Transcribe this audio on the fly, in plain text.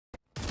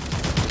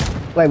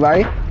Wait, where are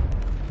you?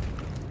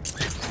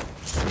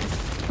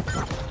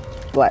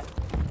 What?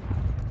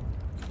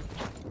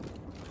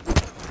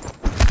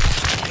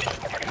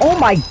 Oh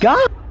my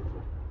god!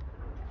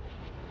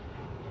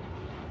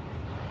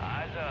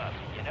 Eyes up.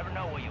 You never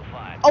know what you'll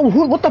find. Oh,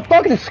 what the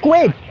fuck is a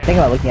squid? Think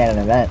about looking at an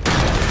event.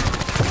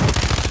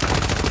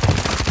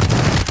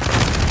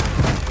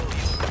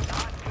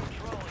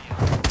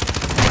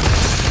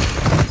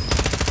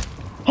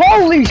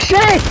 Holy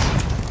shit!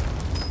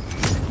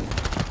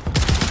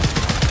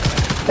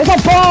 There's a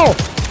ball!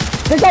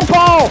 There's a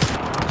ball!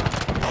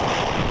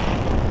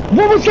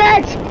 What was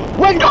that?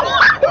 What?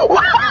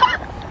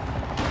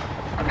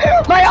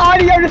 My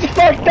audio just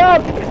fucked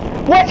up!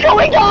 What's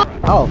going on?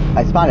 Oh,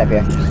 I spawned up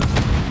here.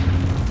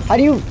 How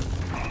do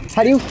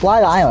you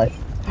fly the island?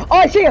 Oh,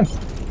 I see him!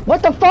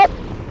 What the fuck?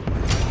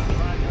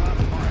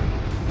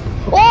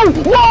 Oh,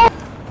 no!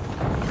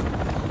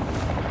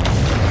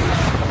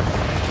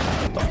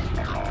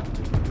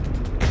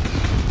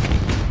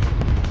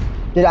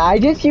 Did I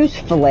just use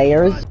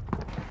flares?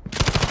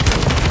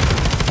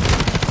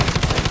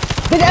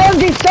 This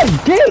LMG's so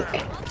dick!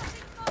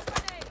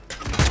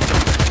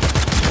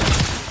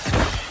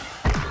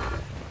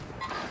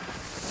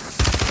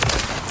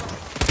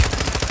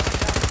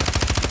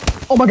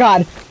 Oh my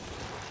god!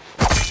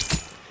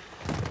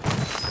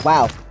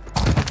 Wow.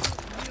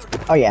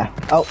 Oh yeah.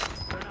 Oh.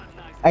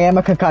 I am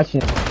a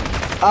concussion.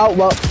 Oh,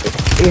 well.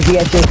 Here's the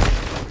issue.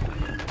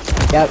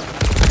 Yep.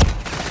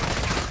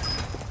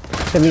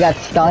 So we got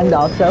stunned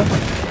also.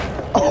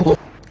 Oh.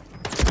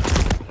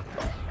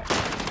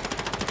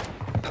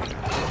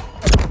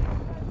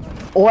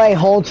 Oi,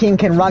 whole team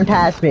can run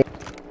past me.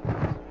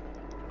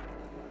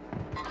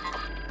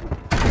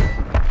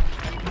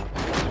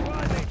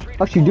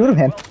 What you do to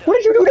him? What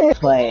did you do to him?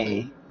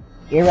 Play.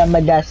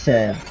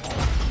 Iramidescent.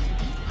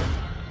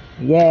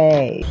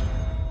 Yay.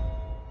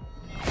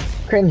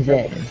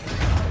 Crimson.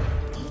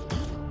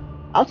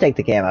 I'll take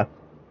the camo.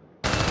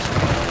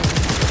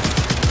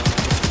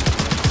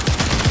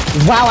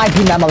 Wow, I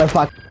beat that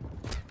motherfucker.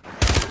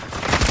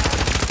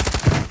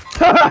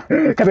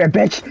 Come here,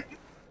 bitch.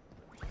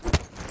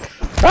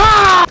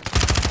 Ah!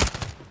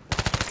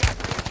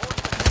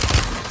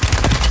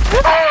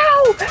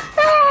 Ow!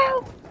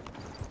 Ow!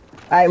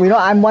 Alright, we know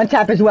I'm one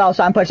tap as well,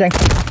 so I'm pushing.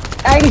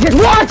 And you just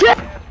watch it!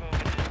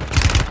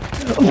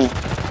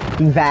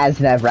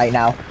 Vaznev right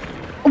now.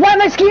 Why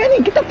am I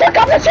scanning? Get the fuck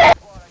off the shit!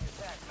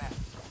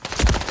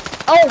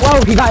 Oh,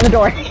 whoa, he got in the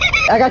door.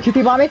 I got 2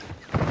 people on me.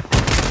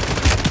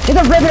 He's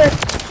a river!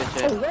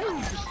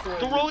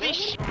 Throw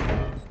this.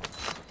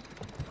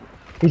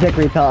 He's like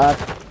repel up.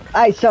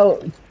 Alright, so...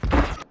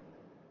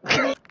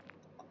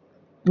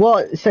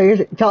 Well, so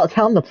here's, tell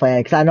him the plan,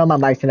 because I know my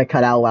mic's gonna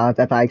cut out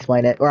if I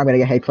explain it, or I'm gonna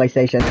get hate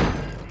PlayStation.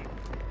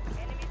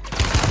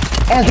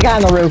 And there's a guy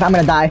on the roof, I'm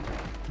gonna die.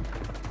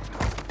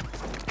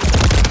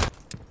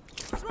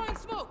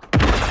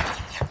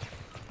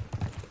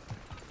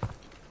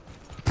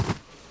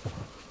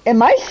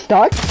 Am I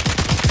stuck?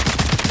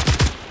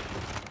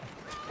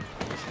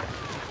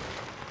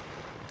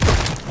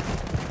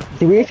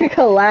 Do we need to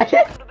collect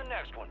it?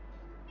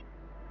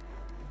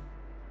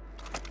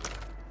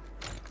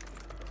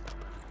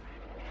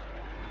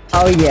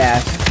 Oh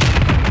yeah.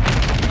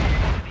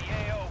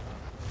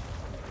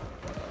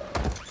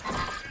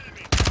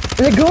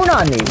 There's a goon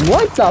on me.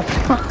 What the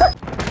fuck?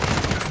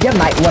 You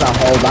might want to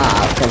hold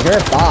off, because your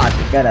boss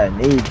is gonna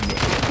need me.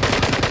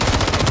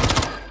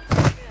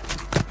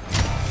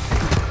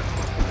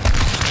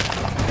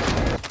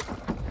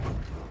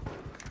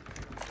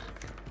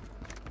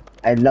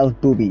 I love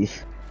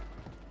boobies.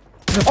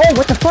 Oh,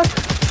 what the fuck?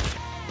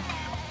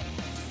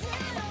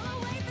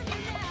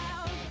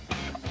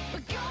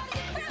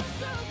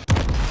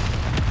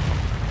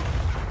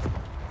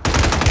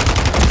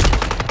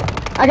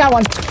 I got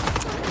one.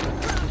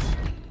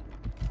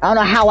 I don't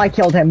know how I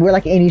killed him. We're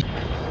like 80.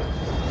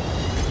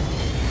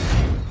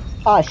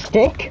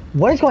 Stick?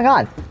 What is going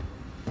on?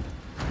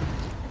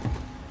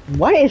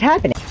 What is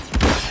happening?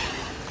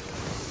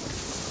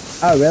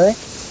 Oh, really?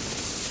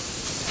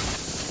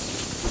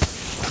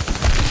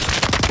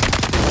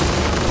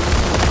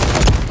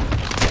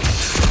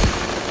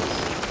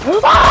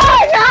 Oh,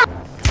 no!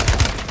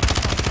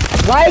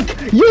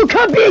 Like, you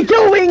could be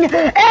doing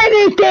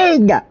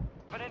anything!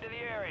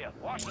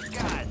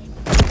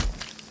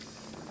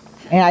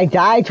 And I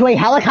died to a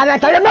helicopter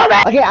at the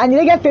moment! Okay, I need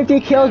to get 50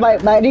 kills, I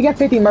need to get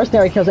 50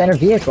 mercenary kills in a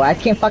vehicle. I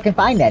can't fucking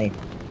find any.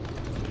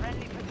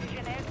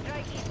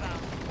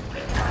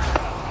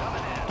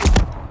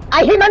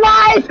 I hit my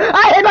life!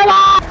 I hit my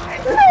life!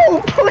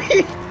 No,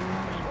 please!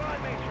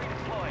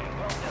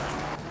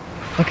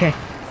 Okay.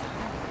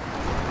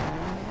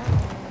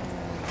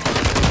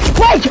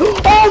 Wait!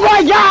 Oh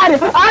my god!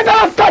 I'm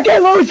gonna fucking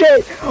lose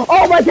it!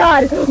 Oh my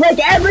god! Like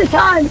every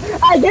time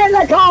I get in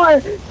the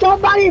car,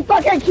 somebody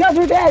fucking kills me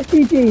with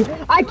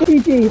STG!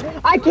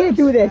 I can't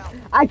do this!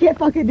 I can't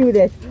fucking do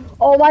this!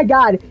 Oh my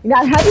god! You're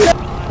not happy?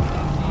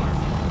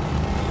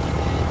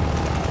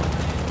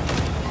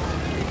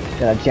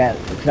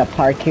 Gonna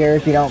park here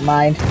if you don't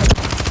mind.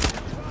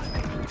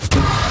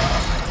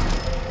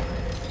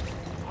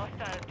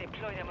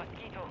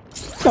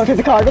 Don't take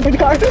the car, don't take the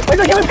car! Wait,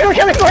 don't kill me, don't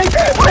kill me, please!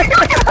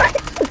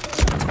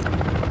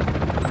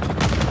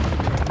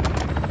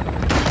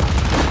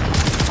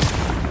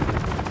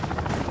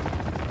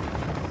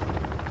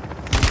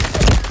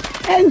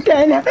 And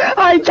then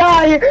I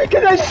die to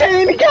the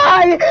same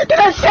guy, to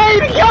the same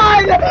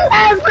gun,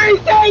 every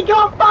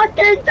single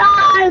fucking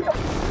time!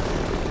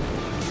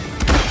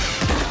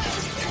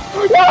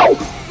 No!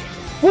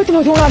 What the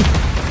fuck's going on?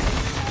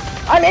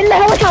 I'm in the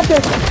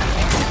helicopter!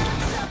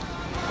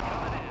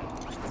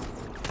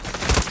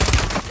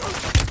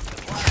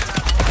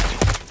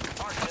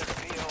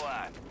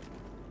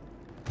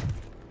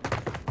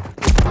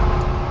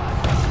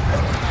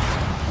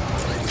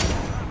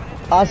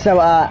 Also,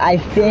 I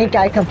think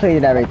I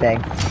completed everything.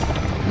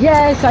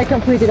 Yes, I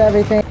completed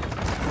everything.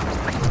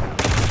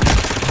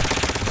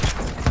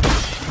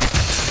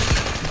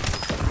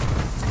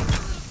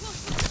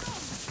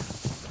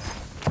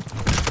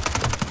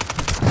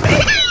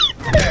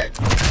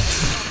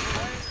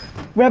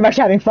 We're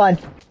actually having fun.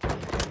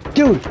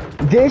 Dude,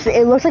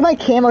 it looks like my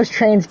camo's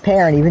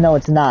transparent even though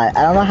it's not.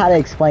 I don't know how to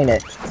explain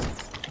it.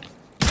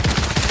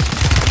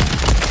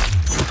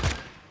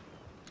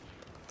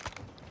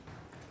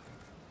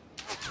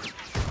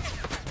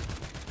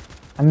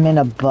 I'm in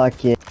a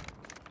bucket.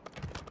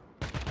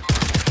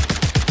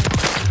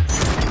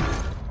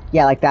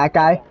 Yeah, like that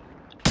guy.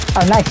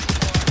 Oh, nice.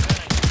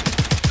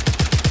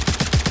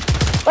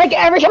 Like,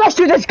 every time I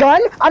shoot this gun,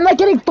 I'm like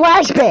getting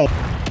flashbang.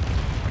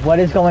 What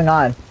is going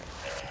on?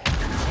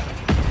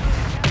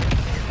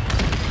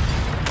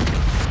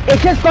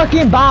 It's just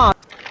fucking bomb.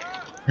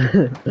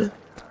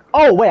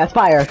 Oh, wait, that's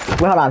fire. Wait,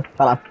 hold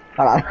on.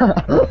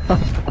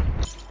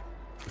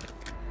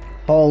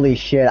 Holy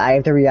shit, I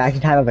have the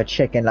reaction time of a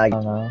chicken, like, I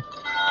don't know.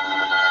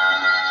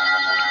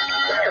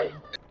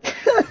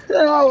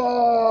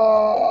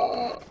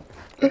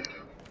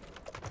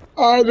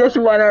 I just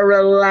wanna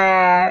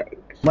relax.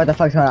 What the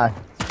fuck's going on?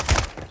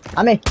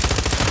 I'm in.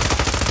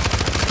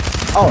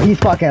 Oh, he's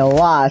fucking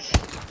lost.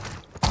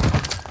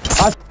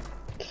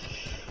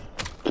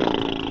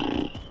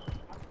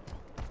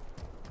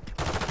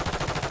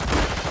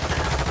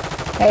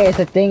 Hey, it's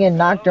a thing in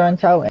Nocturne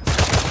Tow.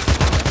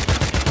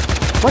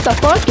 What the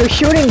fuck? You're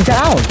shooting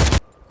down.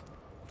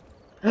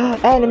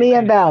 Enemy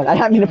inbound. I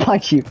don't mean to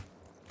punch you.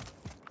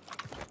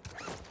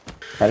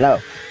 Hello.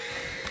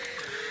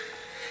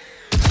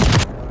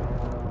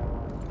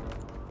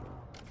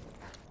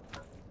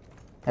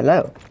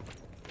 Hello.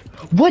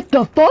 What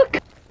the fuck?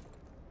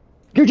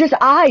 You're just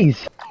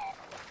eyes.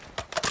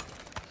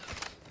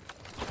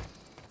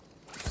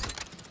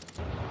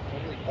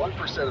 Only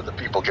 1% of the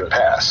people can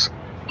pass.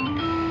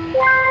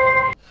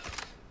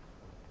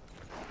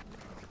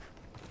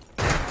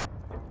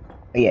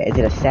 Oh, yeah, is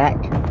it a sack?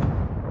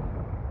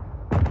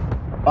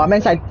 Oh, I'm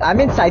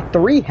inside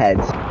 3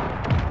 heads.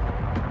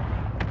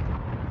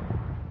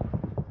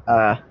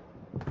 Gas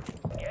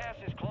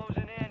is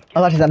closing in.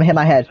 Oh, watch this, I'm gonna hit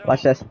my head.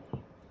 Watch this.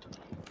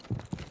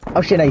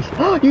 Oh shit, nice.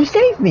 Oh, you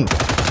saved me!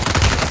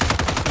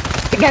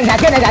 Get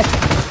that!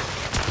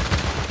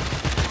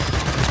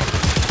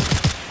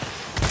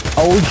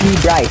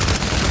 OG Bryce.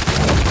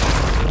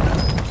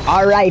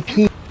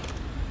 R.I.P.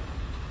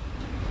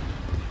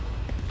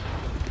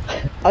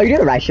 Oh, you do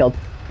the right shield.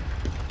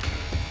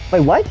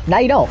 Wait, what? Now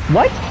you don't.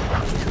 What?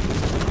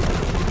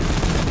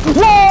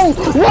 Whoa!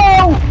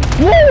 Whoa!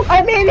 Whoa!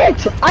 I'm in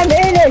it! I'm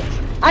in it!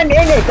 I'm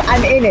in it!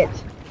 I'm in it!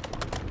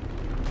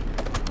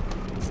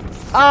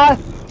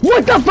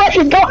 What the fuck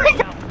is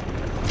going on?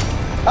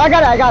 I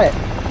got it!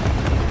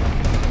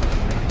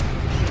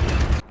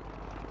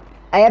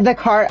 I have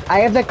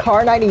the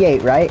car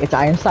 98, right? It's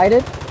iron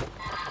sighted.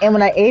 And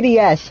when I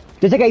ADS,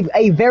 there's like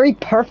a very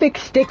perfect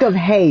stick of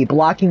hay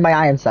blocking my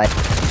iron sight.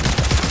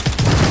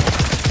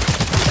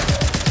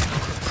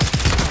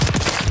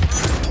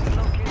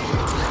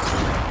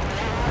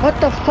 What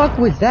the fuck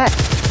was that?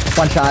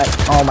 One shot.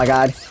 Oh my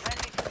god.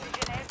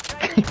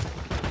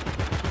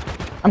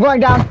 I'm going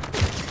down.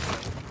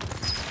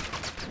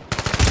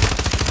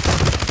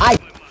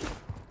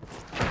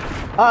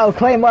 Uh-oh,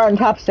 Claymore on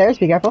top stairs,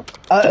 be careful.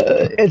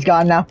 It's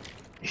gone now.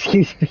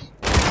 Excuse me.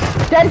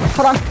 Dead!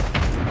 Hold on.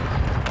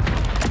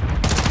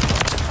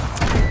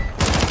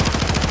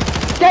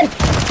 Dead!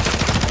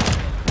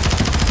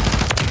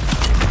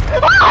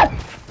 Ah!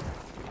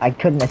 I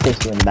couldn't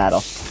assist you in the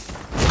battle.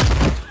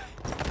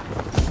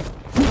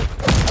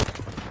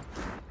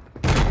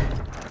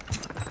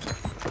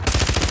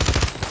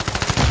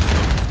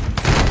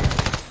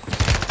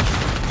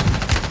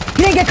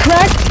 You didn't get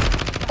cracked?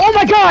 Oh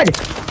my god!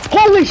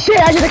 Holy shit,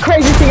 I did the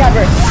craziest thing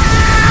ever!